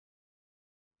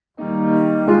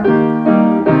Well,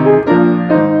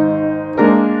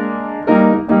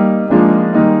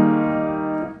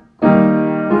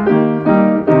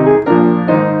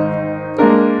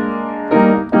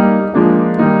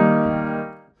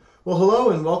 hello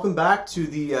and welcome back to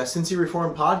the Cincy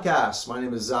Reformed Podcast. My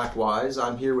name is Zach Wise.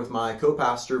 I'm here with my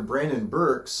co-pastor, Brandon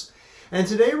Burks. And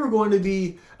today we're going to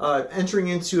be entering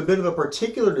into a bit of a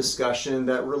particular discussion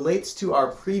that relates to our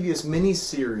previous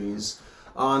mini-series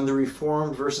on the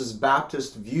Reformed versus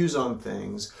Baptist views on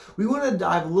things. We want to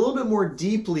dive a little bit more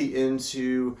deeply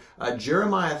into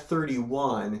Jeremiah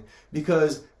 31,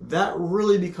 because that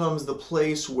really becomes the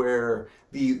place where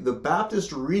the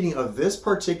Baptist reading of this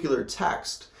particular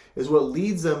text is what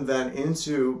leads them then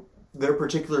into their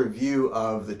particular view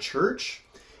of the church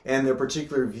and their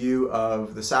particular view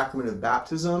of the sacrament of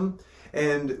baptism.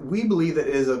 And we believe that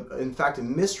it is, in fact, a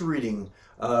misreading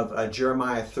of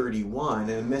Jeremiah 31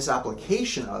 and a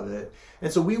misapplication of it.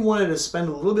 And so we wanted to spend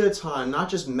a little bit of time not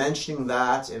just mentioning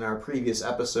that in our previous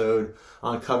episode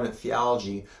on covenant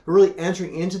theology, but really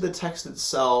entering into the text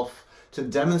itself to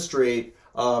demonstrate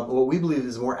what we believe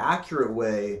is a more accurate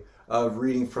way of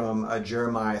reading from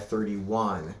Jeremiah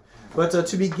 31. But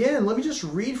to begin, let me just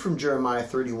read from Jeremiah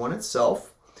 31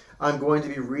 itself. I'm going to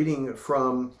be reading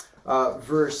from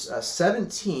verse 27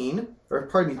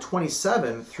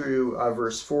 through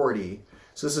verse 40.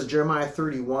 So this is Jeremiah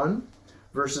 31,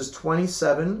 verses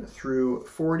 27 through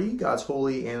 40, God's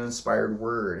holy and inspired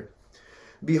word.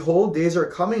 Behold, days are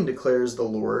coming, declares the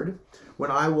Lord,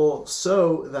 when I will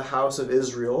sow the house of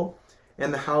Israel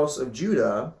and the house of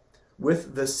Judah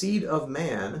with the seed of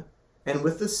man and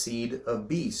with the seed of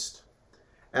beast,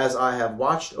 as I have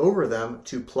watched over them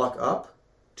to pluck up,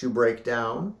 to break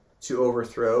down, to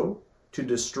overthrow, to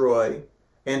destroy,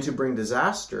 and to bring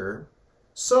disaster,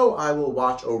 so I will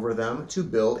watch over them to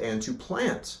build and to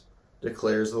plant,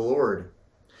 declares the Lord.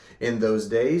 In those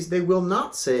days they will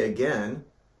not say again,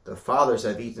 the fathers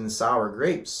have eaten sour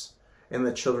grapes, and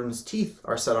the children's teeth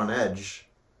are set on edge.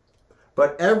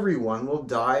 But everyone will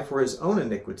die for his own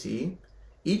iniquity.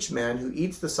 Each man who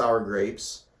eats the sour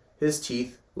grapes, his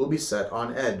teeth will be set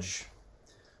on edge.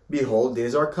 Behold,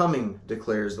 days are coming,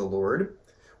 declares the Lord,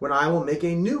 when I will make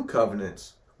a new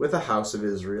covenant with the house of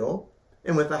Israel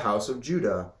and with the house of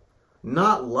Judah,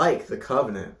 not like the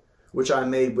covenant which I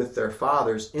made with their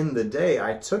fathers in the day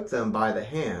I took them by the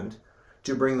hand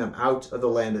to bring them out of the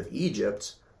land of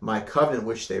Egypt, my covenant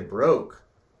which they broke,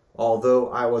 although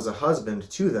I was a husband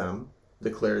to them,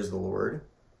 declares the Lord.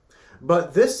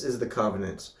 But this is the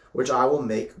covenant which I will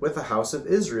make with the house of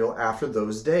Israel after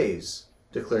those days,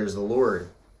 declares the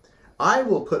Lord. I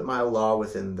will put my law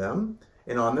within them,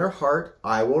 and on their heart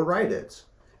I will write it,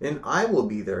 and I will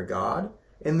be their God,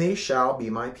 and they shall be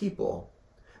my people.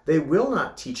 They will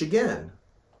not teach again,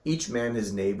 each man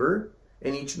his neighbor,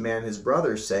 and each man his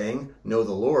brother, saying, Know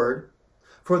the Lord.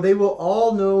 For they will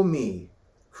all know me,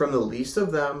 from the least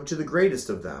of them to the greatest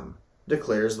of them,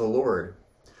 declares the Lord.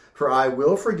 For I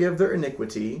will forgive their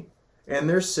iniquity, and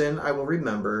their sin I will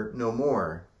remember no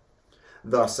more.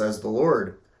 Thus says the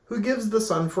Lord, who gives the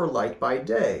sun for light by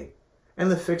day, and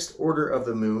the fixed order of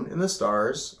the moon and the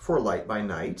stars for light by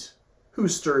night, who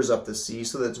stirs up the sea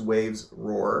so that its waves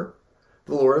roar.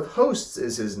 The Lord of hosts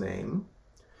is his name.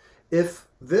 If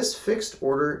this fixed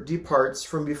order departs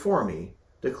from before me,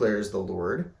 declares the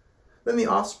Lord, then the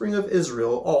offspring of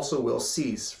Israel also will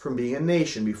cease from being a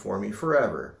nation before me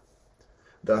forever.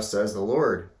 Thus says the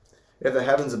Lord, if the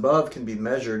heavens above can be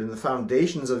measured and the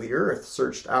foundations of the earth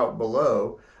searched out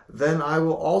below, then I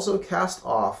will also cast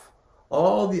off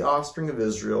all the offspring of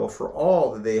Israel for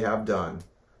all that they have done,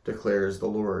 declares the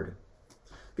Lord.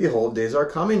 Behold, days are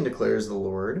coming, declares the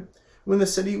Lord, when the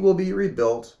city will be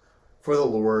rebuilt for the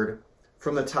Lord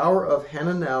from the tower of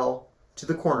Hananel to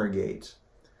the corner gate.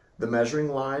 The measuring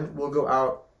line will go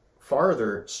out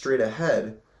farther straight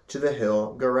ahead to the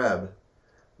hill Gareb.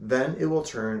 Then it will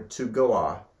turn to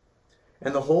Goah,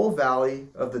 and the whole valley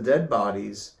of the dead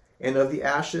bodies and of the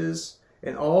ashes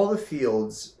and all the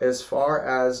fields as far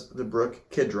as the brook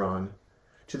Kidron,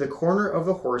 to the corner of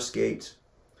the horse gate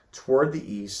toward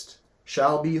the east,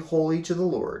 shall be holy to the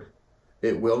Lord.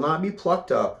 It will not be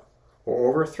plucked up or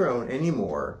overthrown any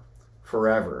more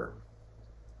forever.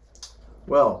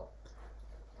 Well,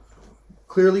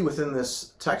 clearly within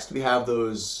this text we have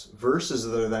those verses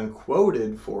that are then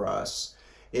quoted for us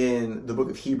in the book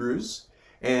of Hebrews,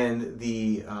 and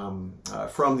the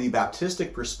from the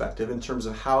Baptistic perspective in terms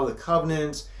of how the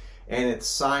covenant and its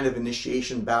sign of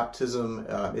initiation baptism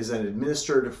is then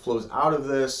administered, flows out of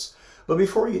this. But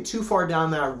before we get too far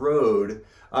down that road,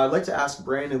 I'd like to ask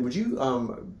Brandon, would you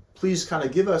please kind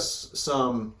of give us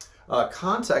some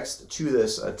context to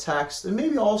this text, and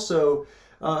maybe also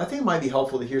I think it might be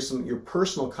helpful to hear some your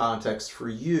personal context for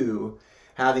you,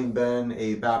 having been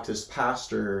a Baptist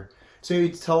pastor. So maybe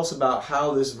tell us about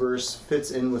how this verse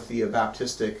fits in with the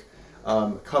Baptistic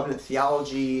covenant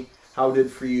theology, how it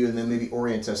did for you, and then maybe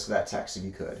orient us to that text if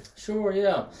you could. Sure,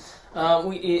 yeah.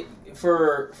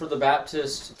 For the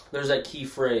Baptist, there's that key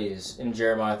phrase in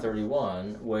Jeremiah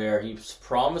 31 where he's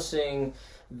promising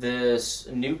this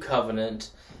new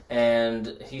covenant,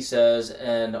 and he says,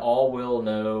 "And all will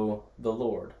know the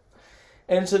Lord."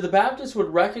 And so the Baptists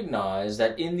would recognize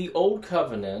that in the Old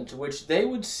Covenant, which they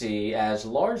would see as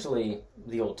largely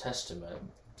the Old Testament,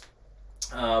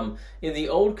 in the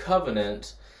Old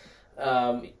Covenant,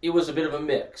 it was a bit of a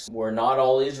mix, where not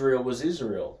all Israel was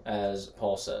Israel, as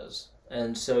Paul says.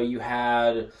 And so you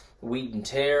had wheat and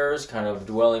tares kind of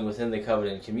dwelling within the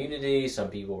covenant community. Some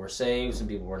people were saved, some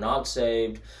people were not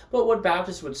saved. But what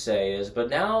Baptists would say is,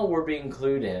 but now we're being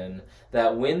clued in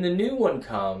that when the new one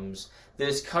comes,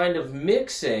 this kind of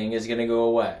mixing is going to go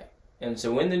away. And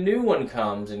so when the new one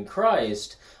comes in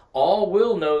Christ, all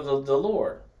will know the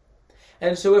Lord.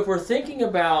 And so if we're thinking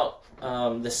about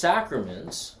the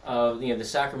sacraments, the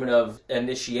sacrament of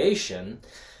initiation,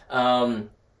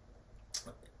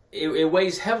 it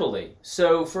weighs heavily.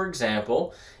 So, for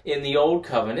example, in the Old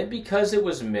Covenant, because it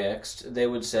was mixed, they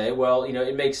would say, well,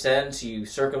 it makes sense. You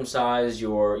circumcise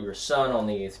your son on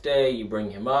the 8th day, you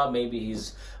bring him up. Maybe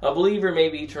he's a believer,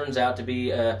 maybe he turns out to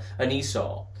be an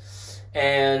Esau.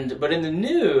 But in the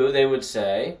New, they would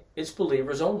say, it's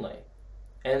believers only.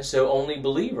 And so only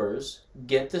believers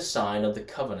get the sign of the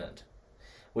covenant,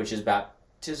 which is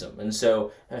baptism. And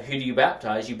so who do you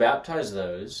baptize? You baptize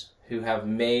those who have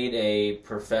made a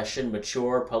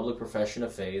mature public profession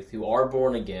of faith, who are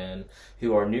born again,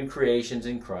 who are new creations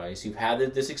in Christ, who've had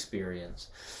this experience.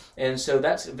 And so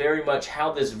that's very much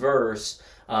how this verse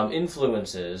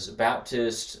influences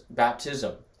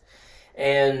baptism.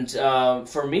 And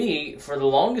for me, for the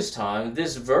longest time,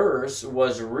 this verse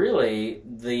was really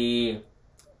the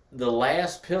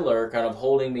last pillar kind of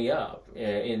holding me up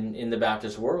in the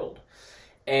Baptist world.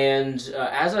 And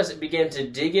as I began to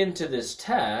dig into this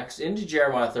text, into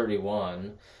Jeremiah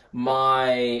 31,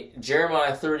 my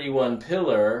Jeremiah 31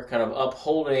 pillar, kind of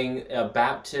upholding a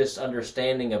Baptist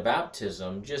understanding of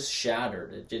baptism, just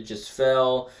shattered. It just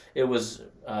fell. It was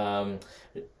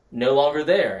no longer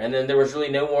there. And then there was really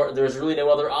no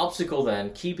other obstacle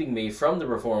then keeping me from the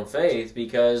Reformed faith,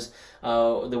 because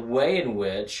the way in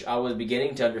which I was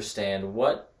beginning to understand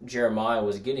what Jeremiah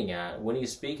was getting at when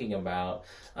he's speaking about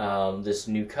this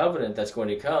new covenant that's going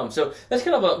to come. So that's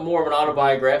kind of more of an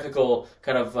autobiographical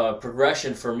kind of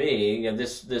progression for me.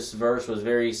 This verse was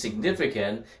very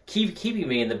significant, keeping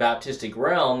me in the Baptistic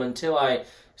realm until I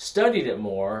studied it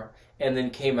more and then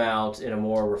came out in a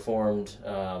more Reformed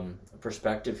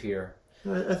perspective here.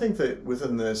 I think that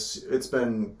within this, it's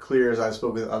been clear as I've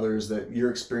spoken with others that your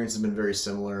experience has been very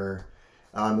similar.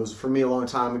 It was for me a long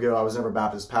time ago. I was never a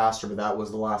Baptist pastor, but that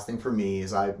was the last thing for me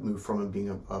as I moved from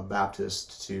being a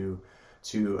Baptist to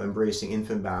embracing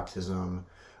infant baptism.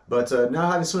 But now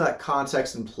having some of that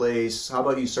context in place, how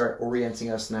about you start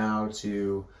orienting us now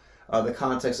to the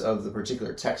context of the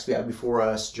particular text we have before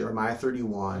us, Jeremiah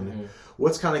 31. Mm-hmm.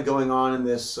 What's kind of going on in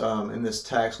this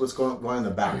text? What's going on in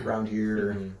the background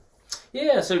here? Mm-hmm.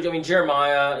 Yeah, so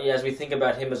Jeremiah, as we think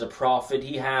about him as a prophet,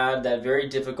 he had that very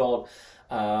difficult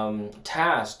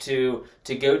task to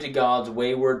go to God's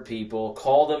wayward people,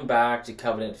 call them back to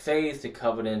covenant faith, to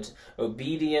covenant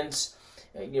obedience,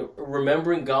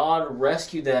 remembering God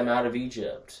rescued them out of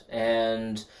Egypt.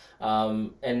 And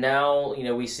now,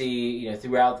 we see,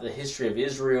 throughout the history of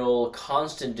Israel,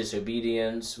 constant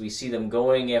disobedience. We see them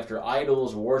going after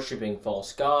idols, worshiping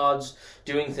false gods,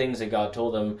 doing things that God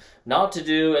told them not to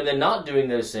do, and then not doing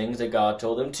those things that God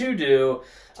told them to do.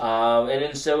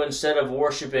 So instead of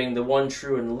worshiping the one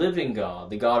true and living God,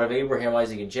 the God of Abraham,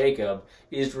 Isaac, and Jacob,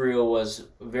 Israel was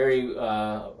very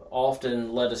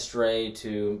often led astray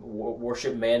to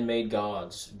worship man-made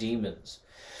gods, demons.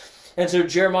 And so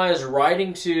Jeremiah is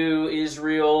writing to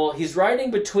Israel. He's writing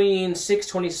between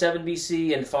 627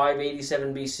 BC and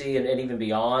 587 BC and even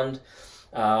beyond.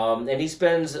 And he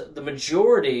spends the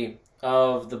majority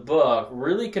of the book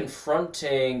really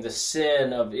confronting the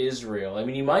sin of Israel.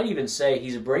 You might even say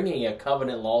he's bringing a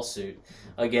covenant lawsuit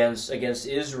against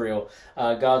Israel.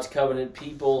 God's covenant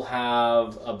people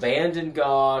have abandoned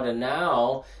God, and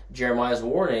now Jeremiah's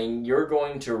warning, you're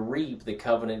going to reap the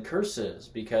covenant curses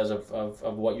because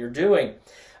of what you're doing.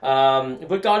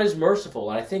 But God is merciful,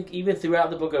 and I think even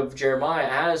throughout the book of Jeremiah,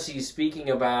 as he's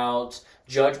speaking about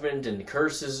judgment and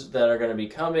curses that are going to be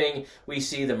coming, we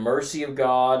see the mercy of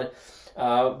God.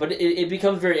 But it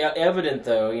becomes very evident,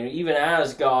 though, even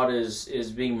as God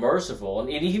is being merciful, and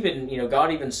even,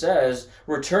 God even says,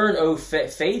 "Return, O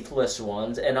faithless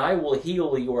ones, and I will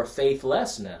heal your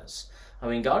faithlessness." I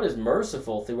mean, God is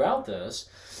merciful throughout this,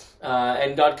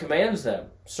 and God commands them,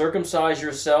 "Circumcise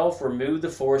yourself, remove the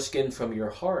foreskin from your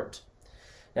heart."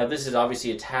 Now, this is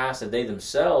obviously a task that they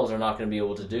themselves are not going to be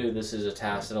able to do. This is a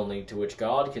task that only to which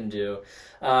God can do.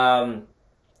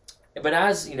 But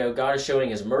as, God is showing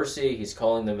His mercy, He's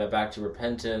calling them back to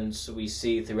repentance. We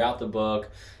see throughout the book,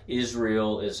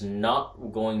 Israel is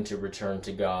not going to return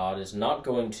to God, is not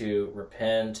going to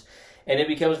repent, and it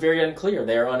becomes very unclear.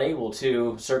 They are unable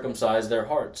to circumcise their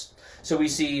hearts. So we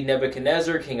see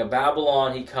Nebuchadnezzar, king of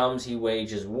Babylon. He comes, he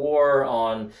wages war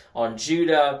on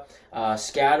Judah,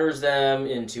 scatters them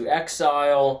into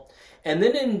exile. And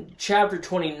then in chapter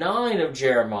 29 of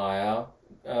Jeremiah,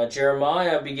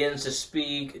 Jeremiah begins to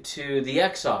speak to the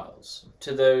exiles,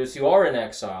 to those who are in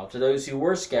exile, to those who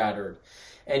were scattered.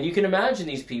 And you can imagine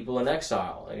these people in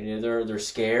exile. I mean, they're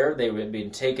scared. They've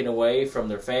been taken away from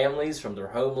their families, from their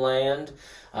homeland.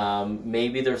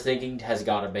 Maybe they're thinking, has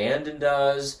God abandoned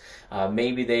us?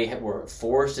 Maybe they were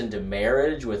forced into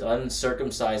marriage with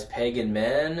uncircumcised pagan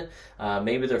men.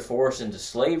 Maybe they're forced into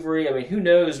slavery. I mean, who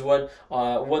knows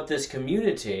what this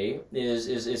community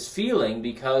is feeling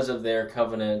because of their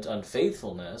covenant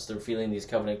unfaithfulness. They're feeling these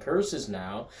covenant curses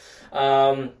now.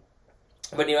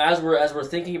 But as we're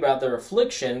thinking about their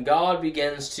affliction, God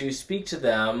begins to speak to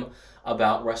them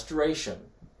about restoration.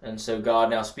 And so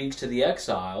God now speaks to the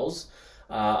exiles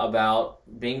about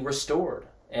being restored.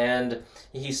 And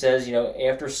He says,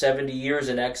 after 70 years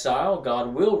in exile,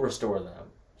 God will restore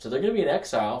them. So they're going to be in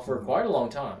exile for quite a long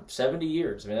time, 70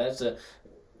 years. I mean, that's a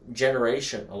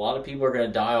generation. A lot of people are going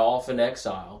to die off in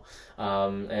exile.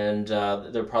 And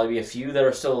there'll probably be a few that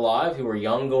are still alive who were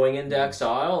young going into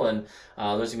exile, and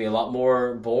there's going to be a lot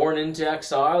more born into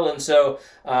exile. And so,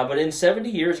 but in 70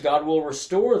 years, God will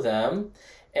restore them,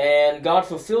 and God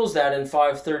fulfills that in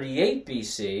 538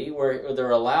 BC, where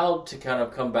they're allowed to kind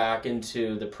of come back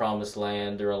into the promised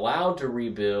land. They're allowed to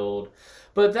rebuild,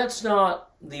 but that's not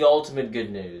the ultimate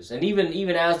good news. And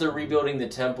even as they're rebuilding the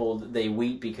temple, they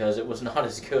weep because it was not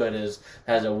as good as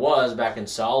it was back in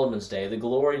Solomon's day. The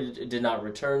glory did not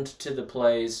return to the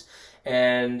place,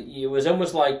 and it was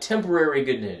almost like temporary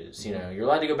good news. You're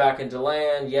allowed to go back into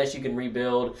land. Yes, you can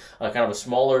rebuild a kind of a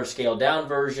smaller, scaled down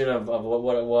version of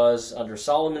what it was under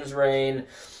Solomon's reign.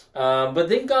 But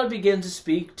then God began to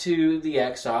speak to the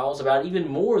exiles about even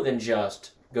more than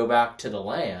just go back to the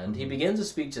land. He begins to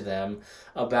speak to them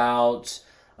about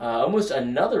almost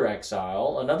another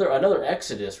exile, another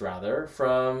exodus rather,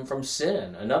 from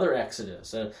sin, another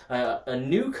exodus, a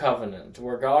new covenant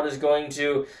where God is going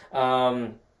to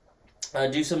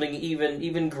do something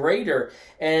even greater.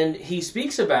 And He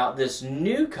speaks about this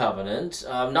new covenant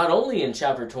not only in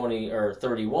chapter 20 or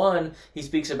 31. He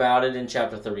speaks about it in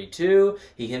chapter 32.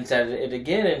 He hints at it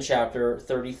again in chapter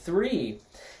 33,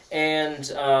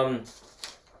 and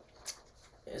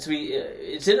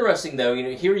it's interesting, though,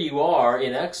 here you are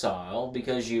in exile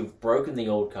because you've broken the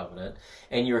old covenant,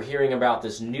 and you're hearing about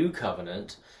this new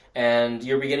covenant, and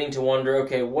you're beginning to wonder,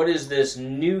 okay, what is this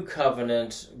new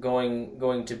covenant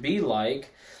going to be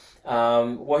like?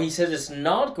 Well, He says it's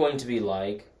not going to be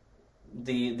like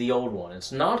the old one.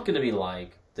 It's not going to be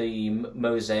like the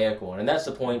Mosaic one. And that's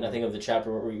the point, I think, of the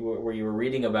chapter where you were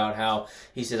reading about how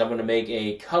He says, I'm going to make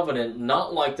a covenant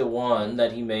not like the one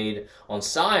that He made on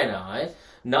Sinai,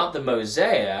 not the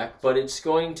Mosaic, but it's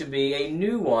going to be a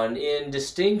new one in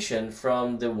distinction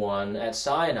from the one at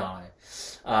Sinai.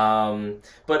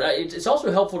 But it's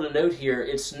also helpful to note here,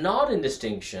 it's not in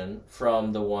distinction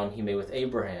from the one He made with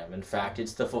Abraham. In fact,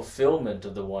 it's the fulfillment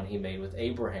of the one He made with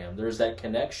Abraham. There's that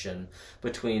connection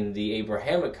between the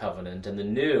Abrahamic covenant and the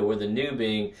new, or the new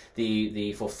being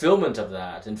the fulfillment of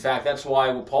that. In fact, that's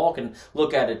why Paul can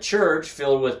look at a church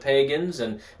filled with pagans,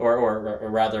 or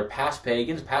rather past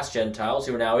pagans, past Gentiles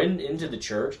who are now into the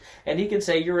church, and he can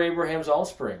say, you're Abraham's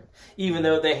offspring. Even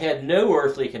though they had no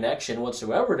earthly connection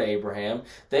whatsoever to Abraham,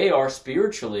 they are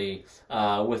spiritually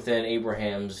within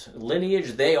Abraham's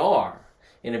lineage. They are,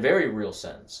 in a very real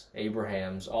sense,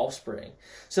 Abraham's offspring.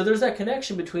 So there's that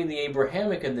connection between the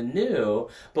Abrahamic and the new,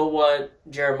 but what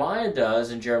Jeremiah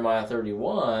does in Jeremiah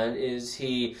 31 is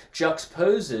he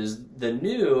juxtaposes the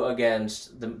new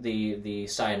against the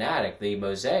Sinaitic, the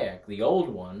Mosaic, the old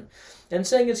one, and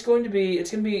saying it's going to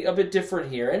be a bit different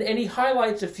here. And he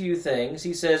highlights a few things.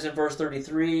 He says in verse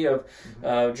 33 of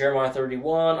Jeremiah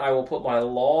 31, I will put my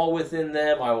law within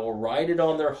them, I will write it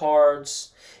on their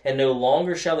hearts, and no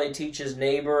longer shall they teach his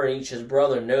neighbor and each his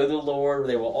brother, know the Lord.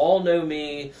 They will all know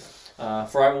me,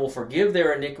 For I will forgive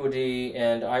their iniquity,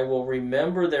 and I will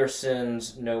remember their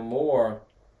sins no more.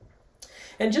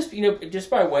 And just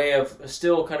by way of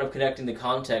still kind of connecting the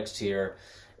context here,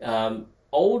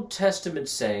 Old Testament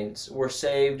saints were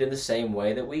saved in the same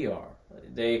way that we are.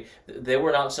 They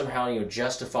were not somehow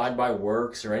justified by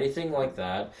works or anything like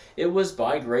that. It was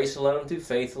by grace alone, through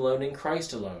faith alone, in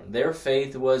Christ alone. Their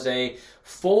faith was a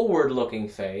forward-looking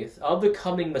faith of the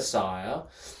coming Messiah.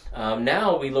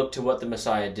 Now we look to what the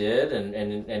Messiah did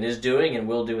and is doing and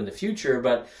will do in the future,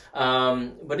 but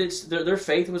it's their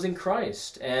faith was in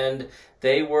Christ, and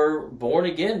they were born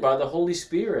again by the Holy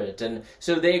Spirit, and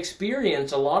so they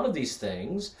experienced a lot of these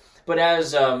things. But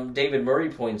as David Murray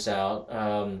points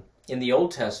out, in the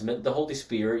Old Testament, the Holy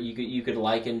Spirit you could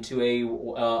liken to a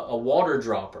water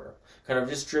dropper, kind of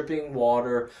just dripping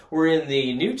water. Where in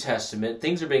the New Testament,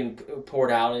 things are being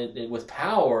poured out with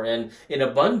power and in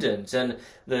abundance, and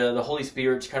the Holy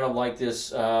Spirit's kind of like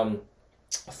this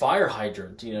fire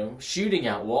hydrant, shooting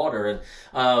out water,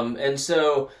 and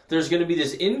so there's going to be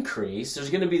this increase. There's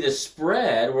going to be this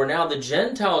spread where now the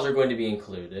Gentiles are going to be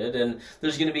included, and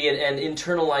there's going to be an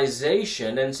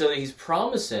internalization, and so he's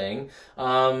promising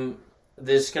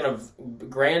this kind of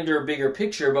grander, bigger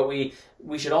picture. But we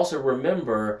should also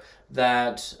remember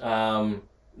that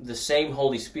the same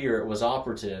Holy Spirit was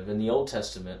operative in the Old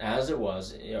Testament as it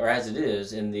was, or as it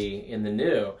is in the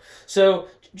New. So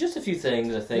just a few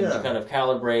things, I think, to kind of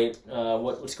calibrate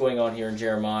what's going on here in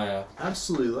Jeremiah.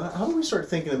 Absolutely. How do we start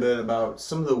thinking a bit about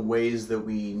some of the ways that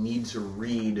we need to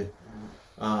read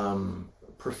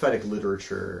prophetic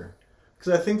literature?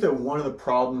 Because I think that one of the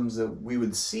problems that we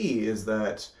would see is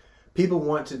that people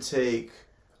want to take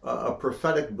a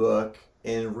prophetic book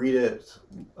and read it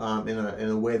in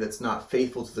a way that's not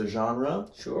faithful to the genre.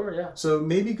 Sure, yeah. So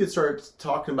maybe you could start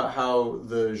talking about how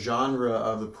the genre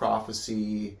of the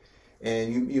prophecy,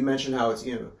 and you mentioned how it's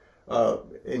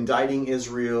indicting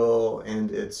Israel,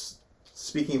 and it's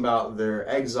speaking about their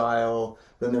exile.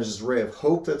 Then there's this ray of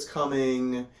hope that's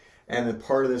coming, and then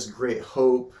part of this great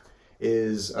hope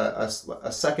is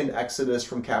a second exodus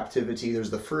from captivity. There's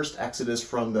the first exodus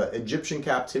from the Egyptian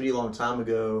captivity a long time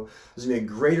ago. There's going to be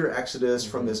a greater exodus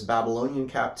from this Babylonian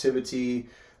captivity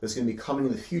that's going to be coming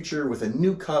in the future with a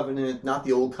new covenant, not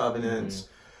the old covenant.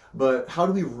 But how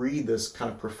do we read this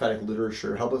kind of prophetic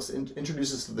literature? Help us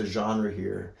introduce us to the genre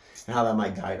here and how that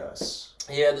might guide us.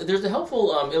 Yeah, there's a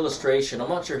helpful illustration. I'm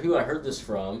not sure who I heard this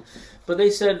from, but they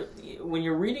said when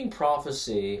you're reading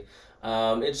prophecy,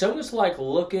 it's almost like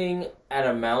looking at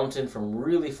a mountain from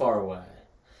really far away.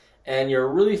 And you're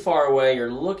really far away,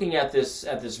 you're looking at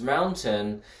this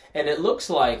mountain, and it looks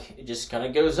like it just kind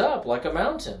of goes up like a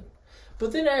mountain.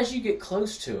 But then as you get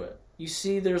close to it, you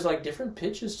see there's like different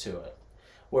pitches to it.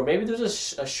 Where maybe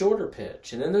there's a shorter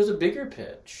pitch, and then there's a bigger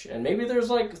pitch, and maybe there's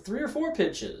like 3 or 4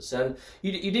 pitches, and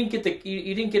you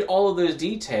didn't get all of those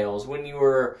details when you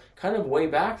were kind of way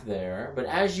back there. But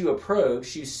as you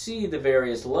approach, you see the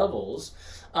various levels.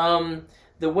 The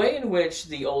way in which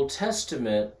the Old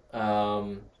Testament,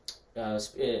 in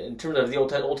terms of the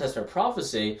Old Testament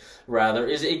prophecy, rather,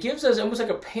 is it gives us almost like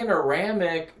a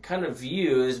panoramic kind of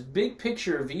view, this big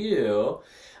picture view,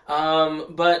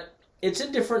 but it's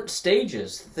in different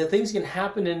stages. The things can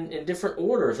happen in different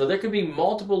orders, or there could be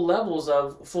multiple levels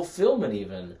of fulfillment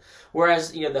even.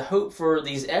 Whereas, the hope for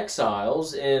these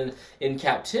exiles in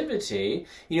captivity,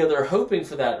 they're hoping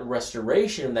for that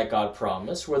restoration that God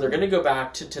promised, where they're going to go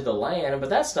back to the land,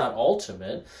 but that's not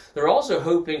ultimate. They're also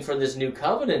hoping for this new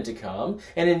covenant to come,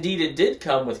 and indeed it did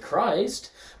come with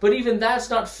Christ, but even that's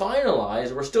not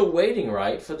finalized. We're still waiting,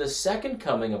 right, for the second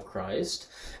coming of Christ.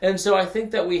 And so I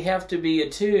think that we have to be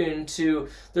attuned to,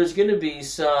 there's going to be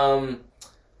some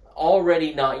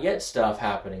already not yet stuff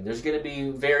happening. There's going to be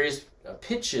various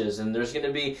pitches, and there's going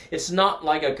to be, it's not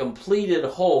like a completed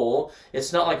whole.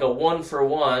 It's not like a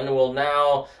 1-for-1. Well,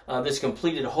 now this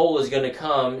completed whole is going to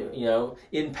come,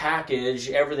 in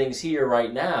package. Everything's here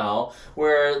right now.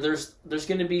 Where there's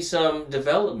going to be some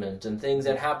development and things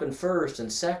that happen first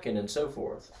and second and so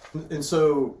forth. And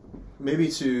so maybe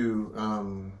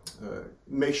to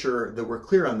make sure that we're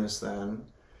clear on this then.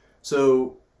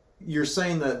 So you're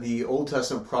saying that the Old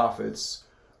Testament prophets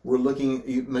were looking,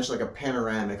 you mentioned like a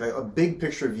panoramic, like a big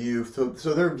picture view.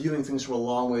 So they're viewing things from a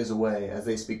long ways away as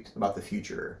they speak about the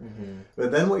future.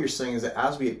 But then what you're saying is that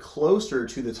as we get closer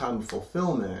to the time of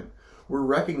fulfillment, we're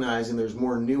recognizing there's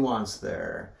more nuance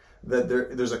there, that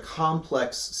there's a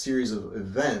complex series of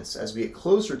events as we get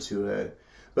closer to it.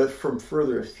 But from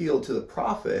further afield to the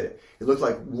prophet, it looked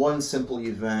like one simple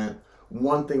event,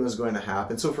 one thing was going to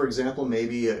happen. So, for example,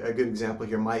 maybe a good example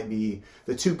here might be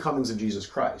the 2 comings of Jesus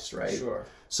Christ, right? Sure.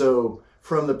 So,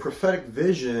 from the prophetic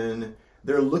vision,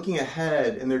 they're looking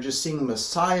ahead and they're just seeing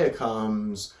Messiah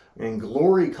comes and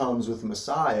glory comes with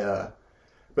Messiah.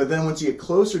 But then once you get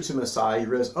closer to Messiah, you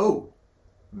realize, oh,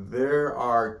 there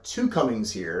are two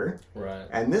comings here. Right.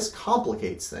 And this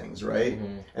complicates things, right?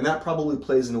 And that probably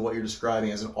plays into what you're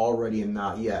describing as an already and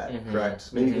not yet,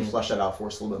 correct? Maybe you can flesh that out for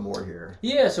us a little bit more here.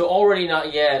 Yeah, so already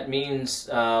not yet means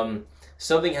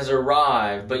something has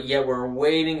arrived, but yet we're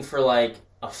waiting for like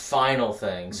a final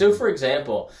thing. So for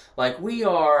example, like we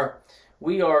are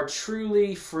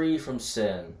truly free from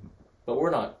sin, but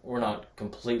we're not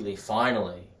completely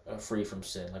finally free from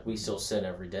sin. Like we still sin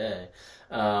every day.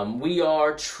 We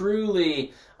are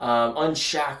truly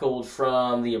unshackled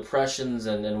from the oppressions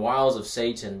and wiles of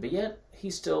Satan, but yet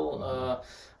he's still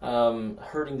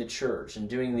hurting the church and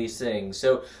doing these things.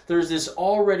 So there's this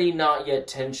already not yet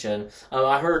tension.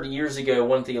 I heard years ago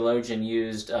one theologian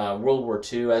used World War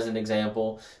II as an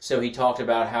example. So he talked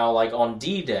about how, like, on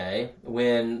D-Day,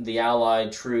 when the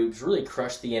Allied troops really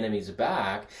crushed the enemy's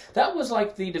back, that was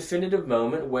like the definitive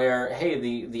moment where, hey,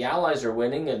 the Allies are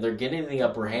winning, and they're getting the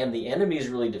upper hand, the enemy's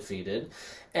really defeated.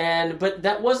 But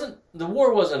the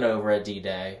war wasn't over at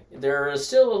D-Day. There was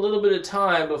still a little bit of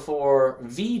time before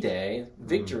V-Day,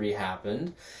 victory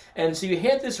happened. And so you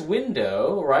had this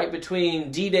window, right,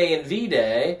 between D-Day and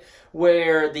V-Day,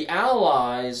 where the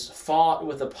Allies fought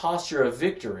with a posture of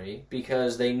victory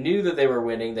because they knew that they were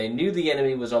winning, they knew the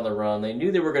enemy was on the run, they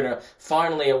knew they were going to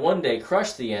finally at one day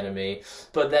crush the enemy,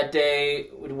 but that day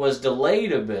was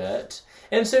delayed a bit.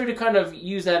 And so to kind of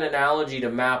use that analogy to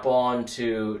map on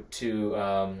to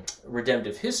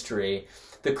redemptive history,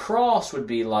 the cross would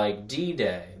be like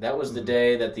D-Day. That was the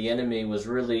day that the enemy was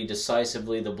really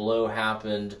decisively, the blow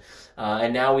happened,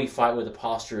 and now we fight with a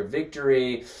posture of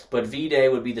victory. But V-Day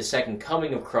would be the second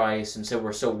coming of Christ, and so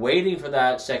we're still waiting for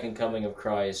that second coming of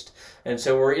Christ. And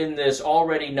so we're in this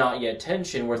already not yet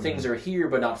tension where things are here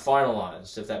but not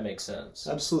finalized, if that makes sense.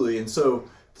 Absolutely. And so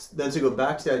then to go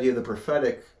back to the idea of the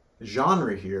prophetic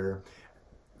genre here,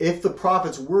 if the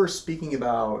prophets were speaking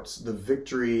about the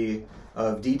victory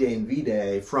of D-Day and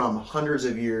V-Day from hundreds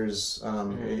of years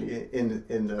in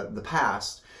the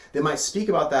past, they might speak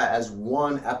about that as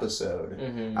one episode,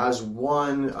 as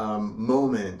one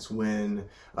moment when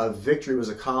a victory was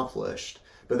accomplished.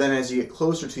 But then as you get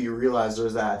closer to, you realize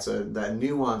there's that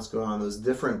nuance going on, those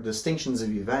different distinctions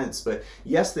of events. But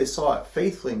yes, they saw it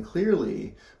faithfully and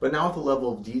clearly, but now at the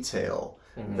level of detail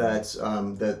that's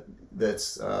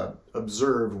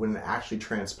observed when it actually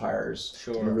transpires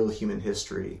in real human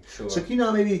history. So can you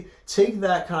now maybe take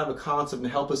that kind of a concept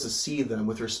and help us to see them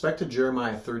with respect to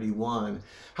Jeremiah 31,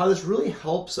 how this really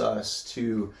helps us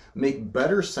to make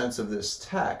better sense of this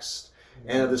text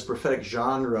and of this prophetic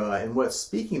genre and what's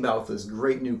speaking about this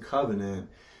great new covenant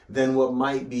than what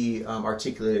might be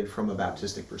articulated from a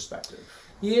Baptistic perspective?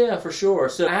 Yeah, for sure.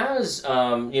 So as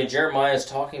Jeremiah is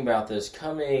talking about this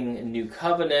coming new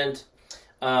covenant,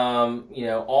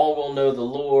 all will know the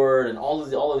Lord, and all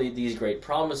of these great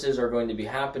promises are going to be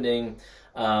happening.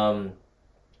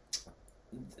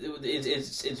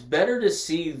 It's better to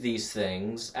see these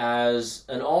things as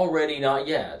an already not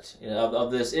yet,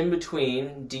 of this in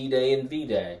between D-Day and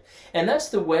V-Day. And that's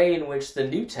the way in which the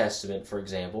New Testament, for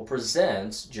example,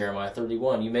 presents Jeremiah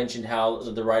 31. You mentioned how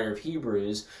the writer of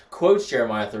Hebrews quotes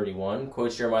Jeremiah 31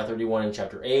 in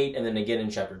chapter 8, and then again in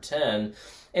chapter 10.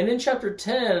 And in chapter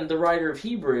 10, the writer of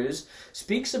Hebrews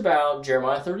speaks about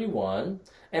Jeremiah 31,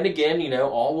 and again,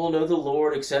 all will know the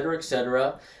Lord, etc.,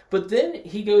 etc. But then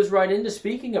he goes right into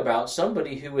speaking about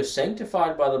somebody who was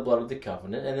sanctified by the blood of the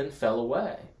covenant and then fell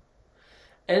away.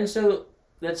 And so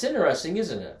that's interesting,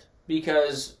 isn't it?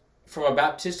 Because from a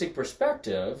Baptistic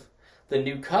perspective, the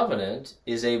new covenant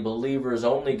is a believers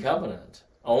only covenant.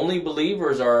 Only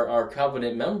believers are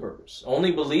covenant members.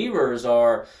 Only believers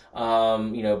are,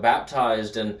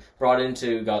 baptized and brought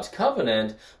into God's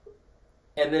covenant.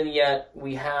 And then yet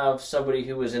we have somebody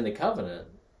who was in the covenant,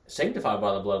 sanctified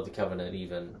by the blood of the covenant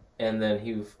even, and then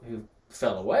who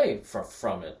fell away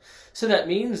from it. So that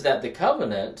means that the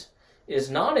covenant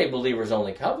is not a believers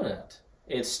only covenant.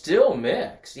 It's still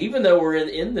mixed. Even though we're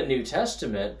in the New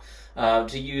Testament,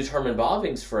 to use Herman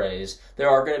Bavinck's phrase, there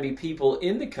are going to be people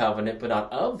in the covenant but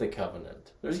not of the covenant.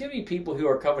 There's going to be people who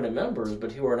are covenant members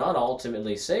but who are not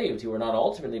ultimately saved, who are not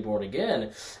ultimately born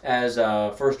again, as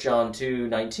 1 John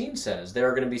 2:19 says. There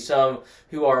are going to be some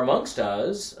who are amongst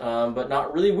us but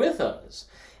not really with us.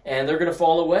 And they're going to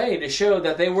fall away to show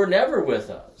that they were never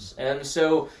with us. And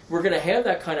so we're going to have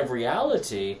that kind of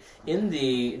reality in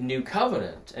the new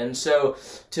covenant. And so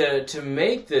to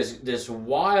make this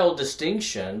wild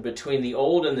distinction between the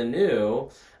old and the new,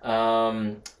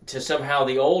 to somehow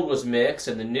the old was mixed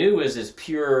and the new is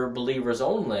pure believers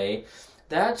only,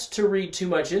 that's to read too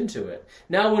much into it.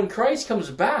 Now, when Christ comes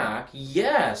back,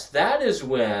 yes, that is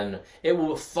when it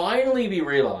will finally be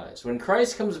realized. When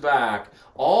Christ comes back,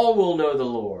 all will know the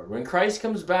Lord. When Christ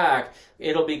comes back,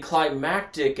 it'll be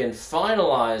climactic and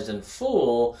finalized and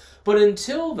full. But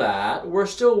until that, we're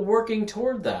still working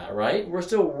toward that, right? We're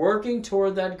still working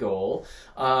toward that goal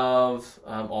of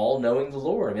all knowing the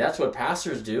Lord. I mean, that's what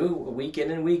pastors do week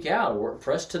in and week out. We're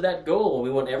pressed to that goal.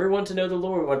 We want everyone to know the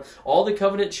Lord. We want all the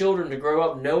covenant children to grow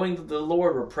up knowing the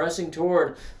Lord. We're pressing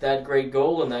toward that great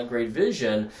goal and that great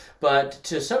vision. But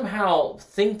to somehow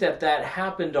think that that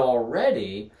happened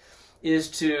already is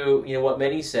to, what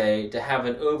many say, to have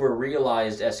an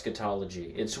over-realized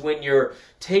eschatology. It's when you're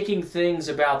taking things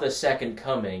about the second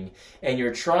coming and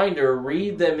you're trying to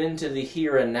read them into the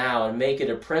here and now and make it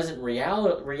a present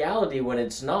reality when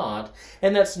it's not.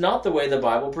 And that's not the way the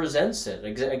Bible presents it.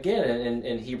 Again,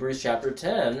 in Hebrews chapter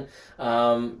 10,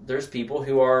 there's people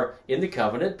who are in the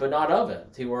covenant but not of it,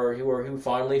 who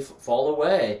finally fall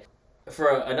away.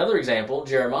 For another example,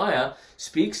 Jeremiah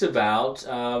speaks about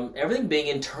everything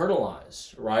being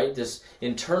internalized, right? This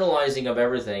internalizing of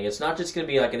everything. It's not just going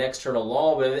to be like an external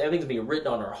law, but everything's going to be written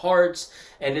on our hearts,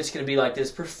 and it's going to be like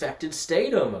this perfected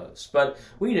state almost. But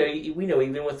we know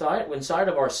even inside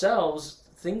of ourselves,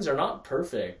 things are not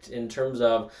perfect in terms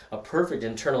of a perfect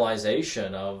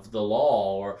internalization of the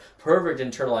law or perfect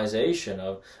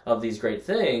internalization of these great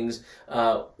things.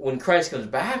 When Christ comes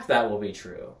back, that will be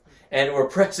true. And we're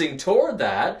pressing toward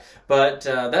that, but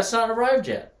that's not arrived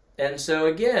yet. And so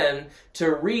again,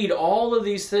 to read all of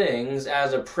these things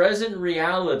as a present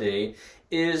reality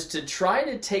is to try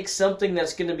to take something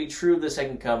that's going to be true of the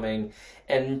second coming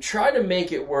and try to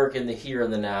make it work in the here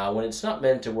and the now when it's not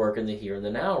meant to work in the here and the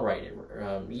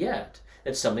now yet.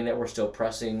 It's something that we're still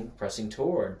pressing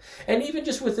toward. And even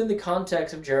just within the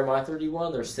context of Jeremiah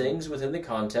 31, there's things within the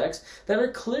context that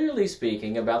are clearly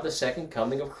speaking about the second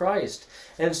coming of Christ.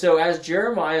 And so as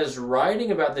Jeremiah is writing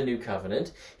about the new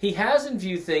covenant, he has in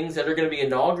view things that are going to be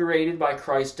inaugurated by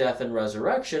Christ's death and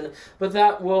resurrection, but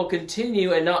that will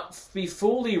continue and not be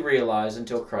fully realized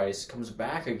until Christ comes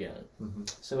back again. Mm-hmm.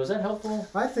 So is that helpful?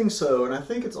 I think so, and I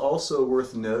think it's also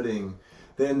worth noting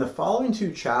that in the following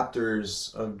two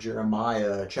chapters of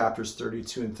Jeremiah, chapters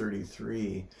 32 and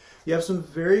 33, you have some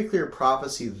very clear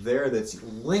prophecy there that's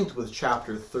linked with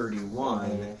chapter 31.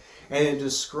 Mm-hmm. And it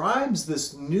describes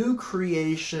this new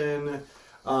creation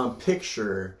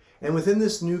picture. And within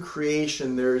this new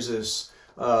creation, there's this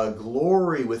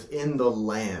glory within the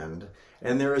land.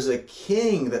 And there is a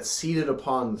king that's seated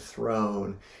upon the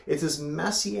throne. It's this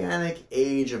messianic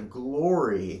age of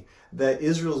glory that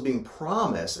Israel is being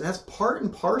promised. And that's part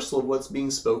and parcel of what's being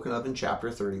spoken of in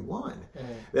chapter 31.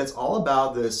 Mm-hmm. That's all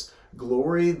about this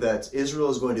glory that Israel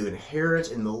is going to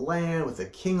inherit in the land with a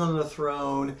king on the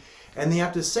throne. And they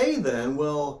have to say then,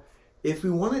 well, if we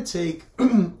want to take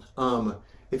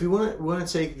if we want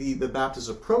to take the Baptist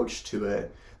approach to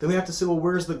it, then we have to say, well,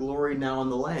 where's the glory now in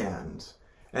the land?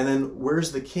 And then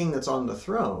where's the king that's on the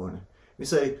throne? We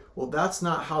say, well, that's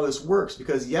not how this works,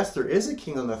 because yes, there is a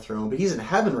king on the throne, but he's in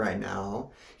heaven right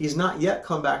now. He's not yet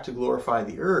come back to glorify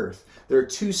the earth. There are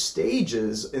two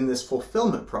stages in this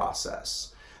fulfillment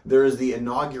process. There is the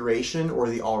inauguration, or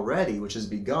the already, which has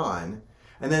begun,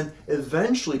 and then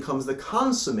eventually comes the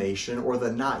consummation, or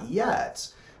the not yet,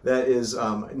 that is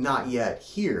not yet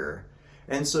here.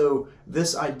 And so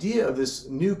this idea of this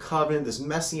new covenant, this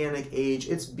messianic age,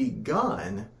 it's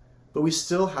begun, but we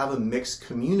still have a mixed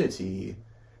community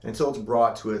until it's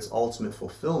brought to its ultimate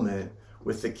fulfillment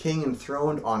with the king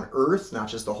enthroned on earth, not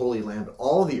just the Holy Land, but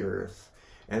all the earth,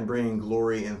 and bringing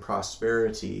glory and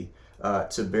prosperity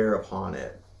to bear upon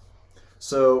it.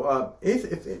 So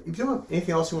if you don't have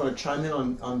anything else you want to chime in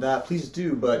on that, please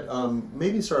do, but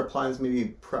maybe start applying this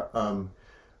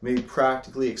maybe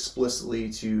practically,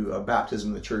 explicitly to baptism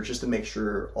in the church, just to make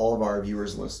sure all of our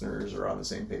viewers and listeners are on the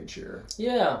same page here.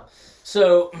 Yeah.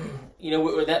 So,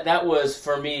 that was,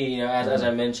 for me, as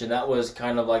I mentioned, that was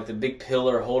kind of like the big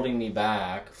pillar holding me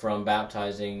back from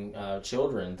baptizing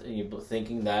children,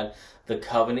 thinking that the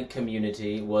covenant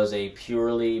community was a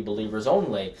purely believers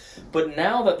only. But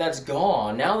now that that's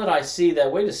gone, now that I see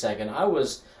that, wait a second, I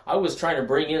was trying to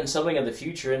bring in something of the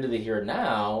future into the here and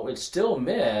now, it's still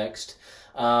mixed.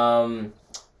 And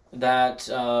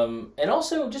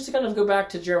also just to kind of go back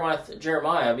to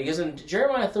Jeremiah, because in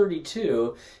Jeremiah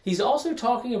 32, he's also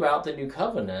talking about the new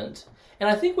covenant. And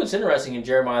I think what's interesting in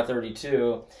Jeremiah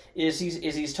 32 is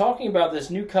he's talking about this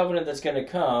new covenant that's going to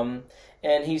come,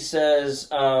 and he says,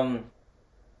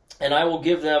 And I will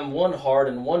give them one heart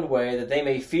and one way, that they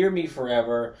may fear me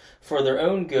forever, for their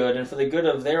own good and for the good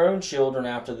of their own children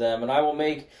after them. And I will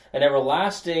make an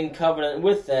everlasting covenant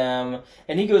with them.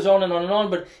 And he goes on and on and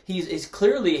on, but he's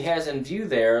clearly has in view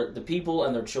there the people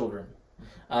and their children.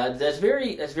 That's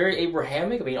very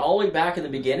Abrahamic. I mean, all the way back in the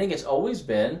beginning, it's always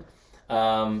been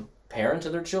parents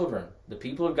and their children, the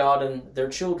people of God and their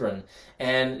children.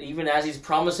 And even as he's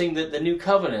promising the new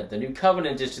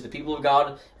covenant is to the people of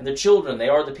God and their children. They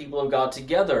are the people of God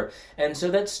together. And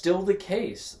so that's still the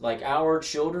case. Like, our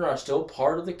children are still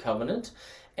part of the covenant.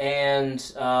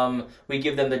 And we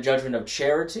give them the judgment of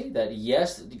charity, that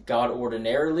yes, God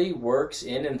ordinarily works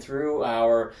in and through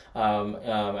our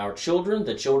children,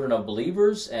 the children of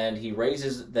believers, and he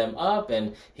raises them up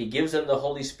and he gives them the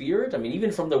Holy Spirit. I mean,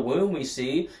 even from the womb we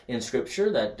see in Scripture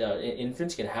that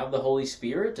infants can have the Holy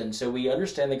Spirit, and so we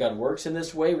understand that God works in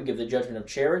this way. We give the judgment of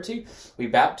charity. We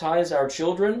baptize our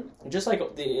children, just like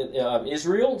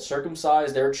Israel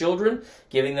circumcised their children,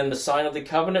 giving them the sign of the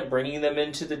covenant, bringing them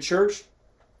into the church.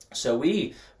 So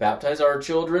we baptize our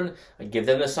children, give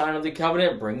them the sign of the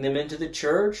covenant, bring them into the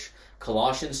church.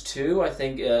 Colossians 2, I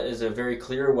think, is a very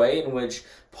clear way in which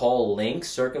Paul links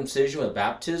circumcision with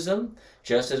baptism.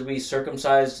 Just as we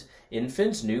circumcised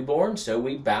infants, newborns, so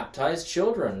we baptize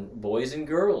children, boys and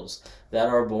girls, that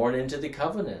are born into the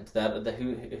covenant,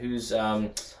 whose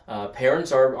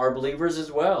parents are believers as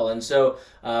well. And so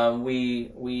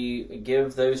we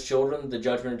give those children the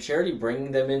judgment of charity,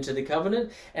 bringing them into the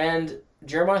covenant. And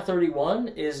Jeremiah 31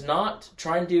 is not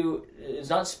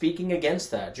speaking against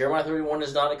that. Jeremiah 31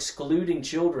 is not excluding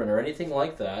children or anything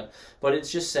like that, but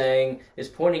it's just saying, it's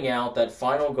pointing out that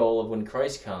final goal of when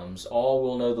Christ comes, all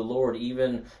will know the Lord,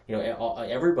 even,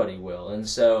 everybody will. And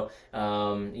so,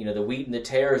 the wheat and the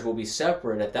tares will be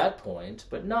separate at that point,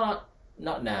 but not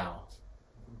now.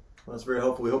 Well, that's very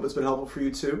helpful. We hope it's been helpful for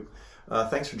you too.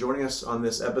 Thanks for joining us on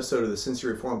this episode of the Cincy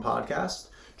Reformed Podcast.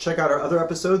 Check out our other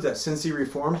episodes at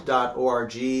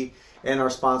cincyreformed.org and our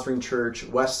sponsoring church,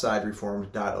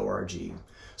 westsidereformed.org.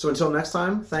 So until next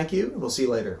time, thank you, and we'll see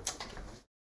you later.